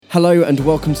Hello and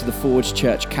welcome to the Forge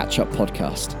Church Catch-Up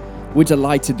Podcast. We're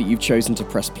delighted that you've chosen to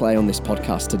press play on this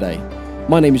podcast today.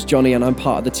 My name is Johnny and I'm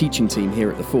part of the teaching team here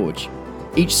at the Forge.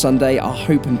 Each Sunday, our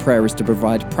hope and prayer is to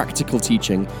provide practical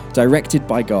teaching directed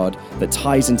by God that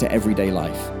ties into everyday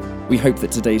life. We hope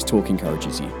that today's talk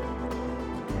encourages you.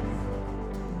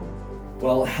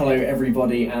 Well, hello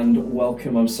everybody and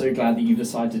welcome. I'm so glad that you've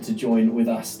decided to join with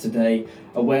us today,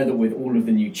 aware that with all of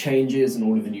the new changes and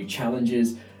all of the new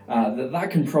challenges, that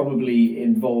can probably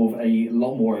involve a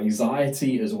lot more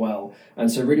anxiety as well. And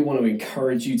so I really want to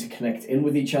encourage you to connect in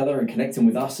with each other and connect in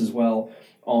with us as well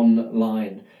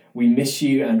online. We miss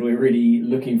you and we're really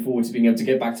looking forward to being able to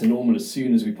get back to normal as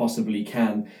soon as we possibly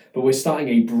can. But we're starting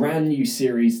a brand new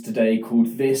series today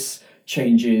called This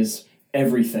Changes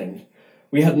Everything.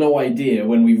 We had no idea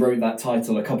when we wrote that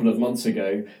title a couple of months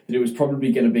ago that it was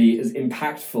probably going to be as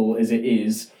impactful as it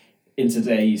is in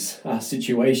today's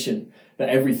situation. That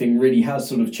everything really has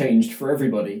sort of changed for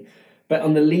everybody. But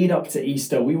on the lead up to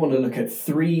Easter, we want to look at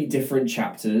 3 different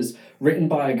chapters written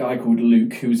by a guy called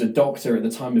Luke, who was a doctor at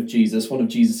the time of Jesus, one of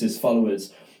Jesus's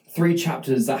followers. 3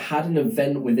 chapters that had an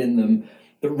event within them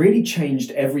that really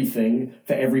changed everything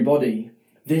for everybody.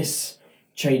 This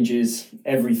changes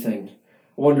everything.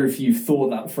 I wonder if you've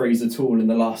thought that phrase at all in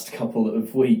the last couple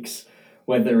of weeks,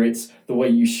 whether it's the way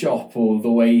you shop or the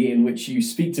way in which you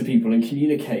speak to people and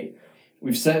communicate.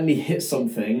 We've certainly hit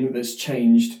something that's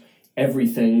changed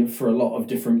everything for a lot of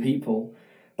different people.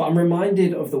 But I'm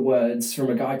reminded of the words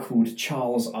from a guy called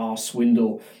Charles R.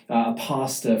 Swindoll, a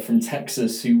pastor from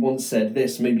Texas, who once said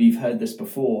this, maybe you've heard this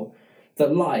before,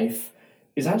 that life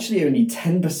is actually only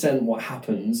 10% what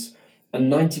happens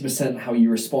and 90% how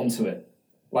you respond to it.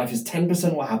 Life is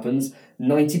 10% what happens,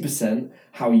 90%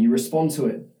 how you respond to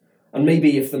it. And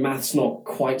maybe if the math's not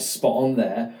quite spot on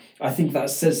there, I think that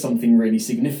says something really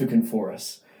significant for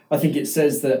us. I think it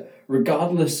says that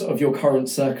regardless of your current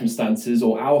circumstances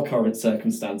or our current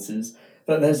circumstances,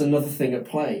 that there's another thing at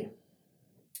play.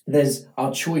 There's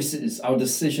our choices, our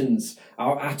decisions,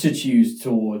 our attitudes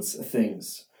towards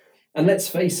things. And let's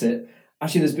face it,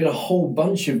 actually there's been a whole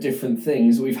bunch of different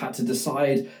things that we've had to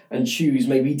decide and choose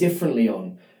maybe differently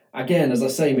on. Again, as I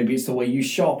say, maybe it's the way you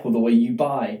shop or the way you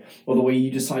buy or the way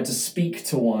you decide to speak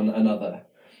to one another.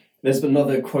 There's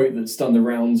another quote that's done the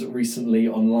rounds recently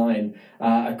online,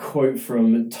 a quote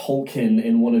from Tolkien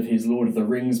in one of his Lord of the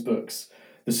Rings books.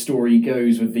 The story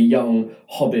goes with the young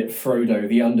hobbit Frodo,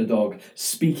 the underdog,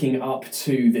 speaking up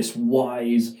to this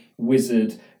wise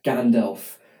wizard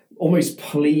Gandalf, almost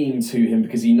pleading to him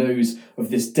because he knows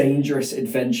of this dangerous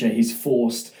adventure he's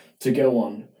forced to go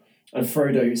on. And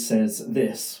Frodo says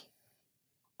this,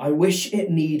 "I wish it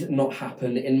need not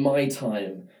happen in my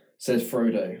time," says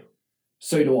Frodo.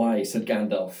 "So do I," said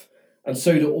Gandalf, "and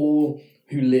so do all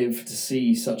who live to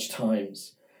see such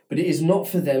times. But it is not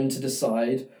for them to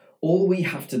decide. All we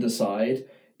have to decide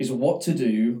is what to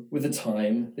do with the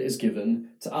time that is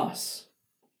given to us."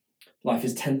 Life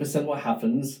is 10% what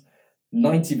happens,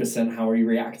 90% how we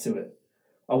react to it.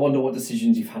 I wonder what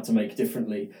decisions you've had to make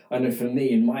differently. I know for me,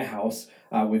 in my house,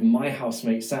 with my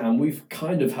housemate Sam, we've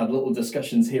kind of had little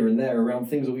discussions here and there around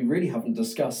things that we really haven't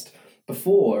discussed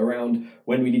before, around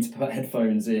when we need to put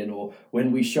headphones in or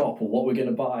when we shop or what we're going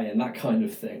to buy and that kind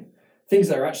of thing. Things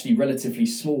that are actually relatively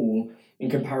small in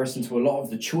comparison to a lot of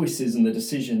the choices and the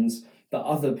decisions that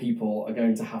other people are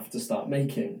going to have to start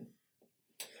making.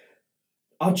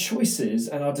 Our choices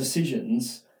and our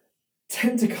decisions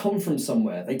tend to come from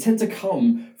somewhere. They tend to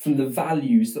come from the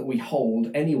values that we hold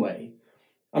anyway.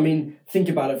 I mean, think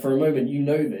about it for a moment. You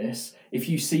know this. If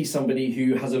you see somebody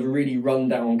who has a really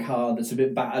run-down car that's a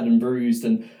bit battered and bruised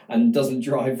and doesn't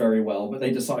drive very well, but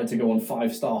they decide to go on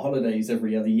 5-star holidays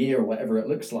every other year or whatever it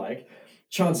looks like,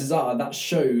 chances are that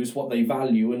shows what they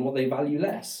value and what they value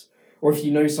less. Or if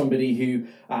you know somebody who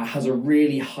has a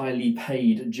really highly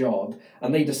paid job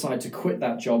and they decide to quit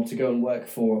that job to go and work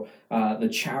for a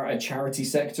charity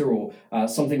sector or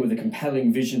something with a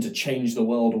compelling vision to change the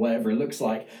world or whatever it looks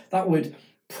like, that would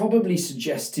probably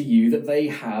suggest to you that they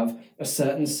have a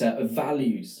certain set of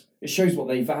values. It shows what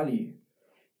they value.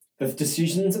 The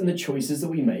decisions and the choices that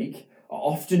we make are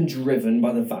often driven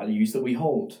by the values that we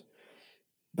hold.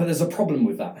 But there's a problem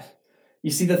with that. You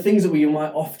see, the things that we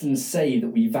might often say that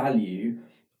we value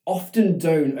often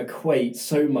don't equate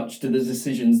so much to the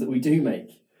decisions that we do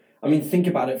make. I mean, think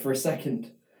about it for a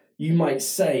second. You might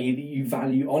say that you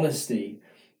value honesty,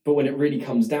 but when it really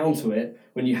comes down to it,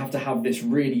 when you have to have this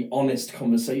really honest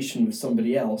conversation with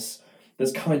somebody else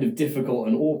that's kind of difficult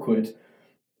and awkward,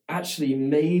 actually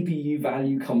maybe you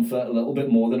value comfort a little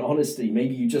bit more than honesty.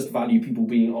 Maybe you just value people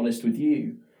being honest with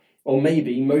you. Or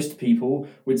maybe most people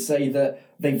would say that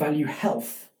they value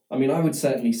health I mean, I would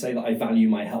certainly say that I value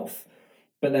my health.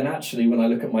 But then actually, when I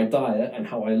look at my diet and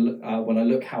how I look, when I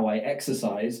look how I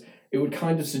exercise, it would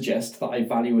kind of suggest that I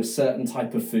value a certain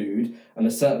type of food and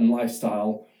a certain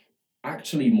lifestyle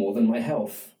actually more than my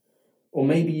health. Or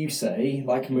maybe you say,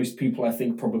 like most people I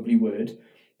think probably would,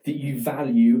 that you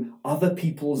value other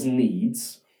people's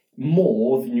needs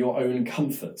more than your own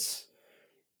comforts.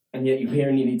 And yet you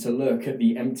only need to look at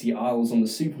the empty aisles on the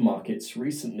supermarkets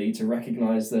recently to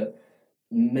recognize that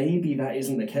maybe that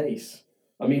isn't the case.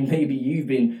 I mean, maybe you've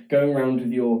been going around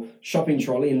with your shopping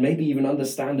trolley and maybe even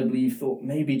understandably you thought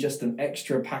maybe just an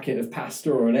extra packet of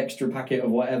pasta or an extra packet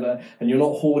of whatever, and you're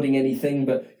not hoarding anything,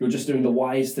 but you're just doing the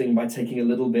wise thing by taking a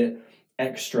little bit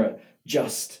extra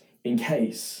just in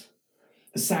case.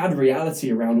 The sad reality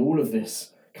around all of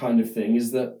this kind of thing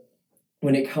is that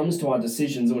when it comes to our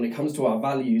decisions and when it comes to our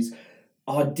values,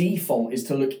 our default is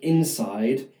to look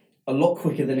inside a lot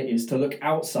quicker than it is to look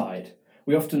outside.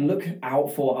 We often look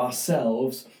out for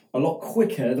ourselves a lot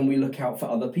quicker than we look out for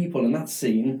other people, and that's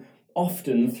seen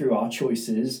often through our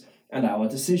choices and our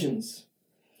decisions.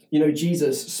 You know,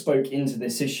 Jesus spoke into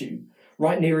this issue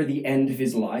right near the end of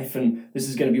his life, and this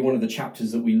is going to be one of the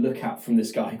chapters that we look at from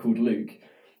this guy called Luke.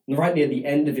 And right near the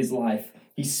end of his life,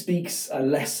 he speaks a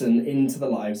lesson into the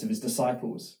lives of his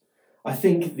disciples. I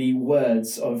think the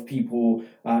words of people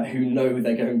who know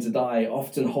they're going to die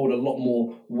often hold a lot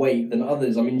more weight than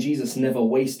others. I mean, Jesus never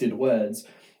wasted words,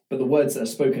 but the words that are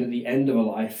spoken at the end of a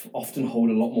life often hold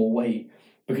a lot more weight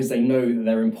because they know that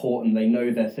they're important. They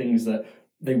know they're things that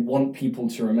they want people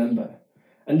to remember.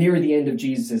 And near the end of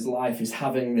Jesus' life is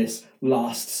having this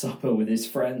Last Supper with his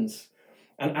friends.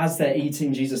 And as they're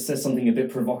eating, Jesus says something a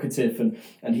bit provocative,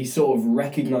 and he sort of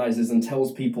recognizes and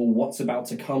tells people what's about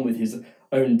to come with his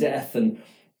own death. And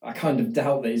I kind of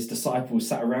doubt that his disciples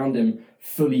sat around him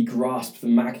fully grasped the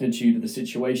magnitude of the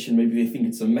situation. Maybe they think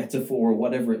it's a metaphor or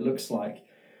whatever it looks like.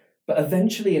 But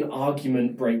eventually an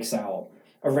argument breaks out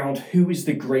around who is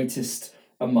the greatest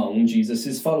among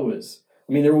Jesus' followers.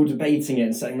 I mean, they're all debating it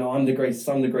and saying, no, I'm the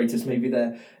greatest. Maybe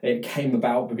it came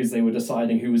about because they were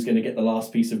deciding who was going to get the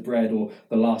last piece of bread or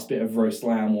the last bit of roast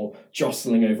lamb or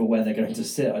jostling over where they're going to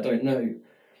sit. I don't know.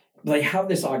 But they have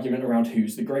this argument around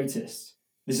who's the greatest.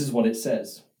 This is what it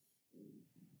says.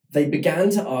 They began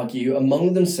to argue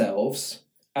among themselves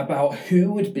about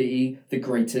who would be the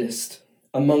greatest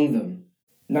among them.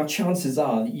 Now, chances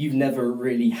are that you've never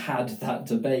really had that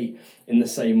debate in the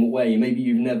same way. Maybe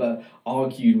you've never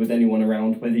argued with anyone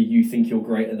around whether you think you're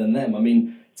greater than them. I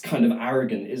mean, it's kind of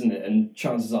arrogant, isn't it? And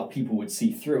chances are people would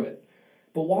see through it.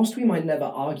 But whilst we might never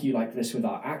argue like this with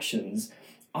our actions,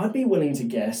 I'd be willing to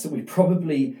guess that we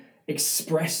probably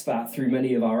express that through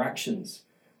many of our actions.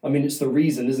 I mean, it's the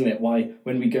reason, isn't it, why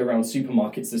when we go around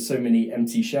supermarkets, there's so many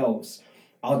empty shelves.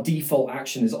 Our default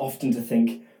action is often to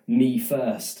think, me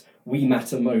first. We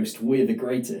matter most, we're the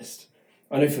greatest.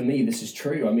 I know for me this is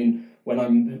true. I mean, when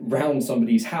I'm round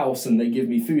somebody's house and they give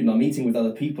me food and I'm eating with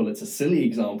other people, it's a silly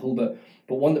example, but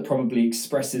one that probably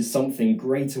expresses something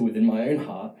greater within my own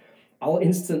heart. I'll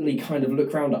instantly kind of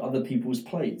look around at other people's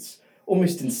plates.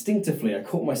 Almost instinctively, I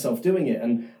caught myself doing it,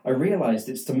 and I realised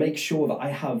it's to make sure that I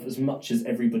have as much as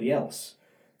everybody else,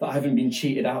 that I haven't been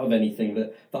cheated out of anything,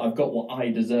 that I've got what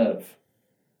I deserve.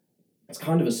 It's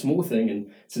kind of a small thing,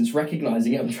 and since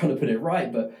recognising it, I'm trying to put it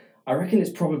right, but I reckon it's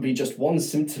probably just one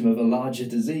symptom of a larger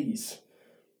disease.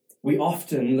 We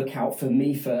often look out for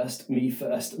me first, me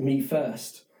first, me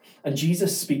first. And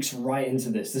Jesus speaks right into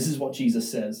this. This is what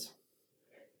Jesus says.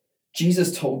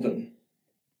 Jesus told them,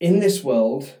 in this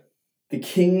world, the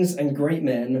kings and great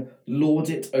men lord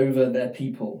it over their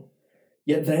people,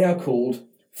 yet they are called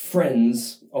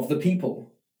friends of the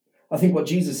people. I think what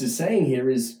Jesus is saying here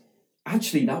is,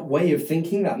 actually, that way of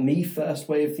thinking, that me first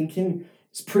way of thinking,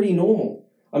 is pretty normal.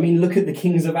 I mean, look at the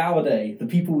kings of our day, the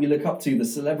people we look up to, the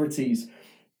celebrities.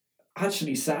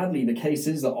 Actually, sadly, the case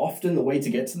is that often the way to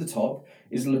get to the top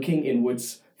is looking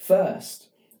inwards first.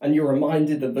 And you're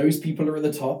reminded that those people are at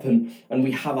the top and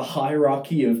we have a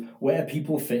hierarchy of where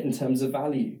people fit in terms of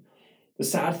value. The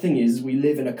sad thing is we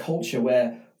live in a culture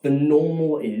where the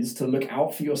normal is to look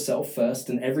out for yourself first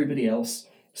and everybody else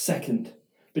second.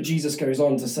 But Jesus goes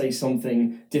on to say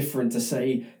something different, to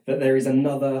say that there is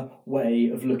another way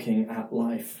of looking at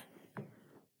life.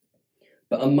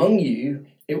 But among you,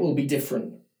 it will be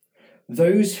different.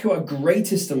 Those who are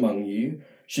greatest among you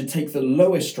should take the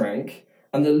lowest rank,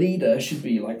 and the leader should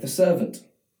be like the servant.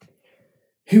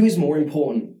 Who is more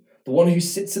important, the one who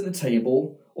sits at the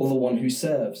table or the one who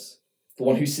serves? The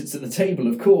one who sits at the table,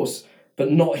 of course,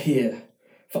 but not here.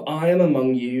 For I am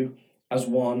among you as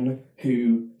one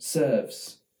who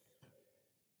serves.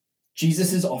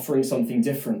 Jesus is offering something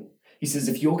different. He says,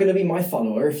 if you're going to be my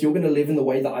follower, if you're going to live in the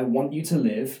way that I want you to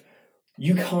live,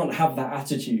 you can't have that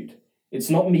attitude. It's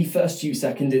not me first, you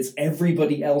second. It's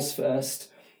everybody else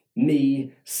first,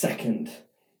 me second.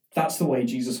 That's the way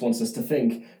Jesus wants us to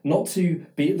think. Not to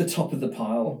be at the top of the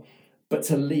pile, but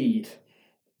to lead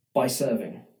by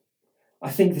serving. I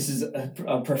think this is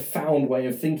a profound way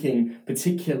of thinking,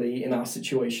 particularly in our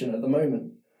situation at the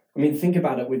moment. I mean, think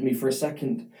about it with me for a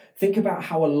second. Think about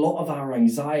how a lot of our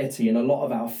anxiety and a lot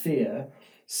of our fear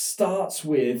starts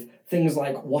with things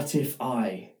like, what if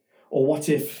I? Or what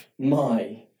if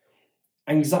my?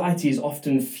 Anxiety is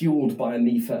often fueled by a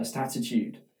me-first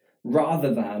attitude,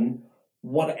 rather than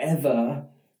whatever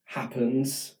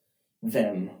happens,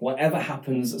 them. Whatever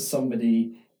happens,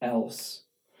 somebody else.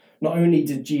 Not only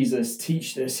did Jesus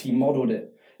teach this, he modeled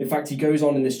it. In fact, he goes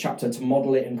on in this chapter to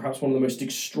model it in perhaps one of the most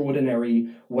extraordinary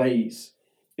ways.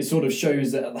 It sort of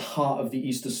shows that at the heart of the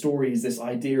Easter story is this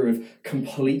idea of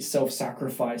complete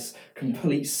self-sacrifice,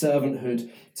 complete servanthood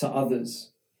to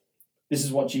others. This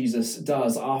is what Jesus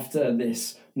does after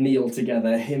this meal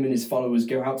together. Him and his followers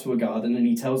go out to a garden and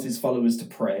he tells his followers to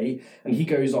pray. And he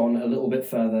goes on a little bit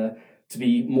further to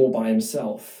be more by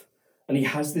himself. And he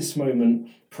has this moment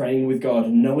praying with God,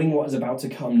 knowing what is about to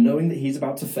come, knowing that he's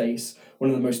about to face one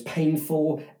of the most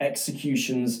painful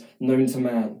executions known to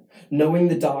man, knowing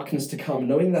the darkness to come,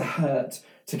 knowing the hurt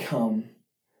to come.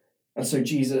 And so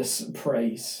Jesus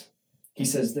prays. He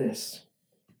says this,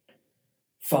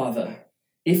 Father,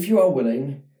 if you are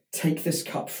willing, take this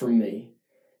cup from me,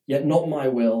 yet not my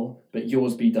will, but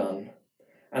yours be done.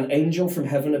 An angel from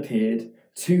heaven appeared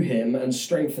to him and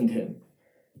strengthened him.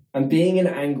 And being in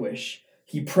anguish,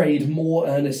 he prayed more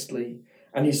earnestly,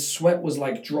 and his sweat was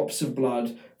like drops of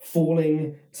blood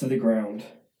falling to the ground.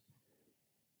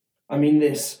 I mean,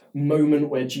 this moment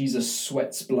where Jesus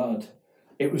sweats blood,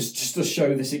 it was just to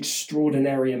show this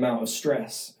extraordinary amount of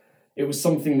stress. It was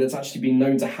something that's actually been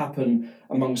known to happen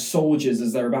among soldiers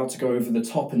as they're about to go over the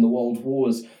top in the world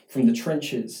wars from the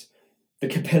trenches. The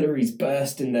capillaries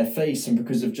burst in their face, and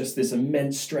because of just this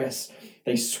immense stress,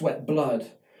 they sweat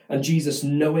blood. And Jesus,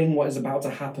 knowing what is about to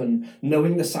happen,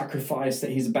 knowing the sacrifice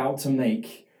that he's about to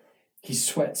make, he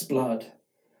sweats blood.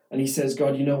 And he says,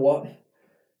 God, you know what?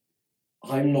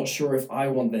 I'm not sure if I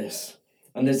want this.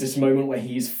 And there's this moment where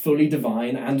he's fully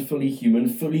divine and fully human,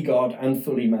 fully God and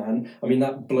fully man. I mean,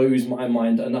 that blows my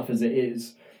mind enough as it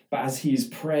is. But as he's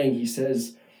praying, he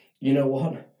says, you know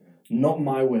what? Not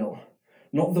my will.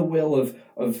 Not the will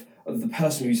of the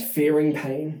person who's fearing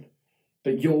pain,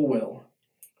 but your will.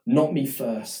 Not me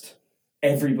first,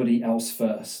 everybody else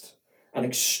first. An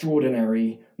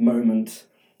extraordinary moment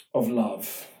of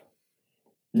love.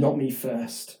 Not me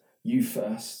first, you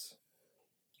first.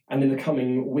 And in the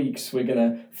coming weeks, we're going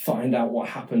to find out what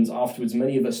happens afterwards.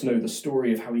 Many of us know the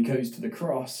story of how he goes to the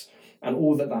cross and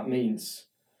all that that means.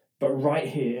 But right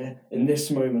here, in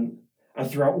this moment, and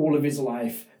throughout all of his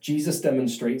life, Jesus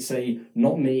demonstrates a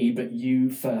not me, but you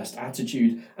first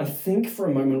attitude. And think for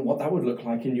a moment what that would look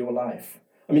like in your life.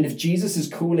 I mean, if Jesus is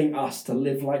calling us to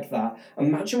live like that,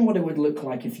 imagine what it would look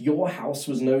like if your house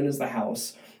was known as the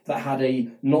house that had a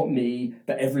not me,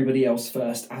 but everybody else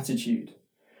first attitude.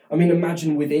 I mean,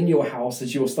 imagine within your house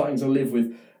as you're starting to live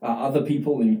with other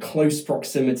people in close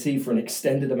proximity for an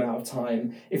extended amount of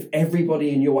time, if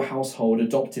everybody in your household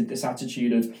adopted this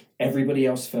attitude of everybody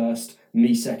else first,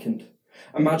 me second.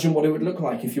 Imagine what it would look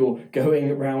like if you're going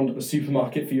around a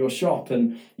supermarket for your shop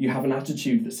and you have an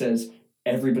attitude that says,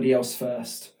 everybody else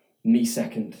first, me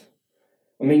second.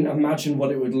 I mean, imagine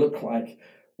what it would look like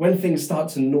when things start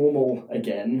to normal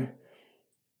again,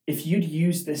 if you'd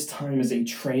use this time as a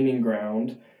training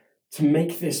ground to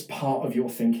make this part of your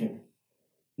thinking.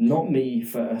 Not me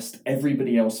first,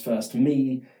 everybody else first,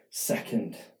 me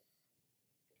second.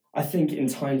 I think in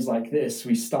times like this,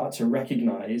 we start to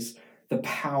recognize the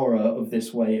power of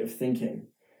this way of thinking.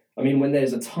 I mean, when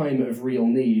there's a time of real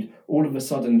need, all of a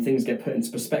sudden things get put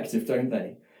into perspective, don't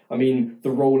they? I mean,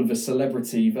 the role of a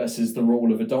celebrity versus the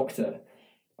role of a doctor.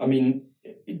 I mean,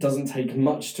 it doesn't take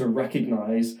much to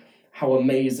recognize how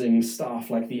amazing staff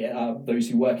like those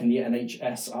who work in the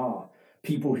NHS are.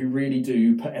 People who really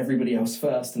do put everybody else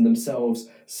first and themselves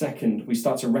second. We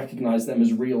start to recognize them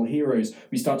as real heroes.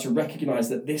 We start to recognize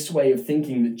that this way of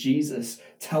thinking that Jesus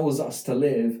tells us to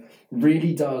live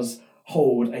really does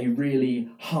hold a really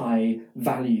high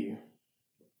value.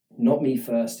 Not me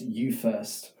first, you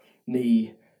first,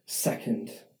 me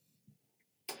second.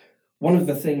 One of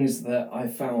the things that I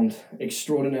found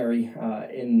extraordinary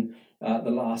in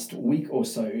the last week or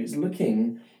so is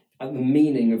looking at the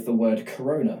meaning of the word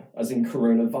corona, as in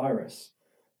coronavirus.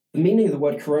 The meaning of the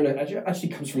word corona actually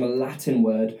comes from a Latin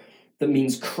word that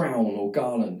means crown or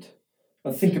garland.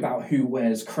 And think about who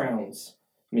wears crowns.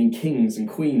 I mean, kings and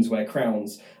queens wear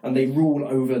crowns, and they rule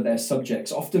over their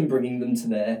subjects, often bringing them to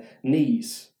their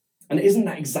knees. And isn't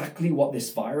that exactly what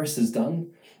this virus has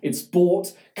done? It's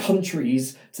brought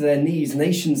countries to their knees,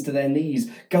 nations to their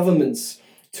knees, governments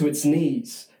to its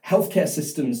knees, healthcare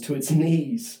systems to its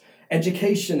knees,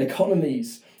 education,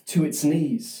 economies to its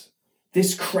knees.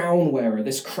 This crown wearer,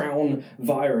 this crown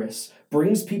virus,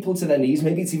 brings people to their knees.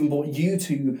 Maybe it's even brought you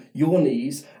to your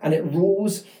knees, and it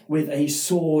rules with a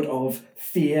sword of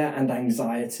fear and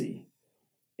anxiety.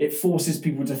 It forces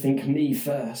people to think me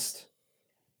first.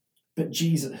 But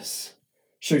Jesus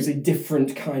shows a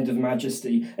different kind of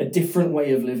majesty, a different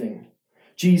way of living.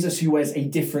 Jesus, who wears a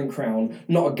different crown,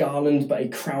 not a garland, but a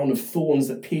crown of thorns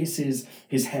that pierces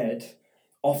his head,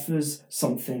 offers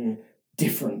something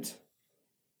different.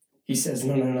 He says,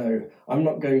 no, I'm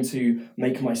not going to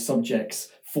make my subjects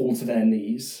fall to their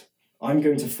knees. I'm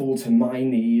going to fall to my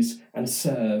knees and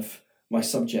serve my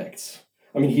subjects.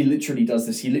 I mean, he literally does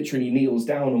this. He literally kneels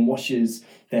down and washes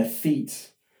their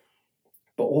feet.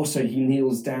 But also he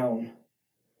kneels down,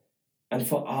 and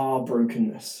for our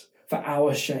brokenness, for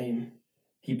our shame,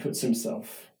 he puts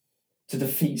himself to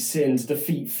defeat sin, to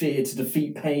defeat fear, to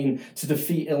defeat pain, to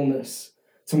defeat illness,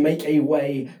 to make a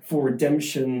way for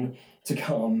redemption to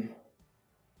come,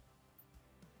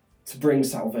 to bring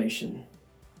salvation.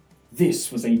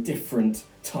 This was a different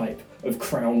type of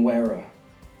crown wearer,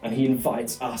 and he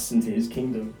invites us into his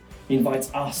kingdom. He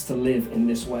invites us to live in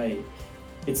this way.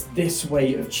 It's this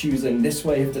way of choosing, this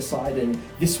way of deciding,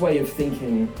 this way of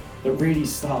thinking that really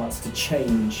starts to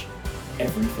change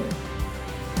everything.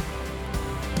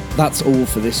 That's all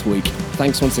for this week.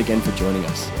 Thanks once again for joining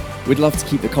us. We'd love to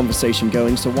keep the conversation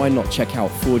going, so why not check out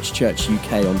Forge Church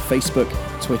UK on Facebook,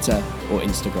 Twitter, or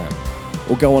Instagram.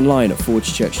 Or go online at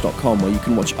forgechurch.com where you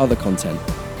can watch other content,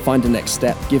 find a next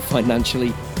step, give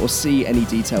financially, or see any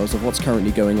details of what's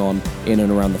currently going on in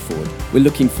and around the Forge. We're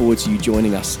looking forward to you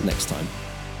joining us next time.